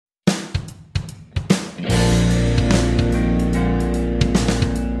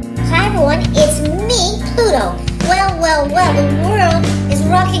Pluto. Well, the world is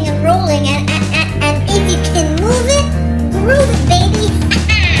rocking and rolling, and if you can move it, groove it, baby.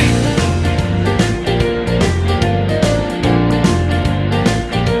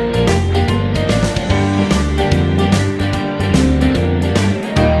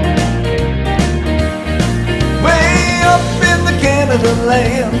 Way up in the Canada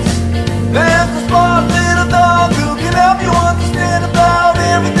lands, there's a smart little dog who can help you understand about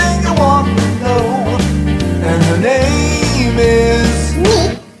everything you want to know. And her name is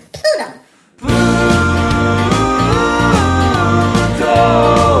Me, Pluto.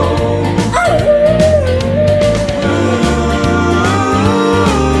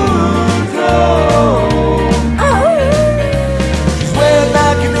 She's wearing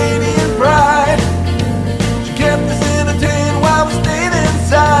that Canadian pride. She kept us entertained while we stayed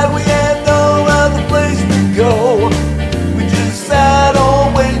inside. We had no other place to go. We just sat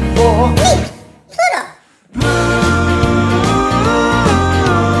on waiting for Me, Pluto.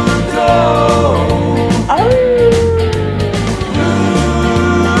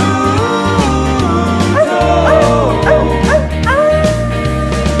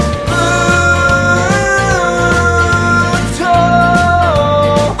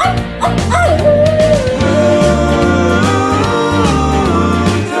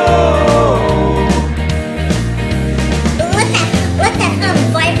 Let that hum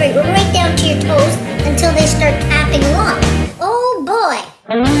vibrate right down to your toes until they start tapping along. Oh boy.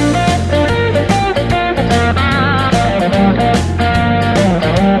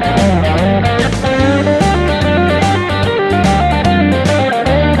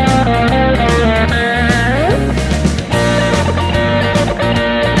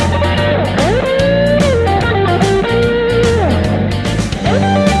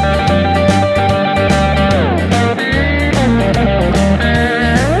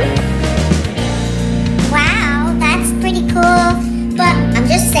 Wow, that's pretty cool. But I'm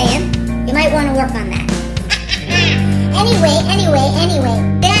just saying, you might want to work on that.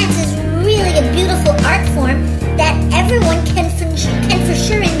 Anyway.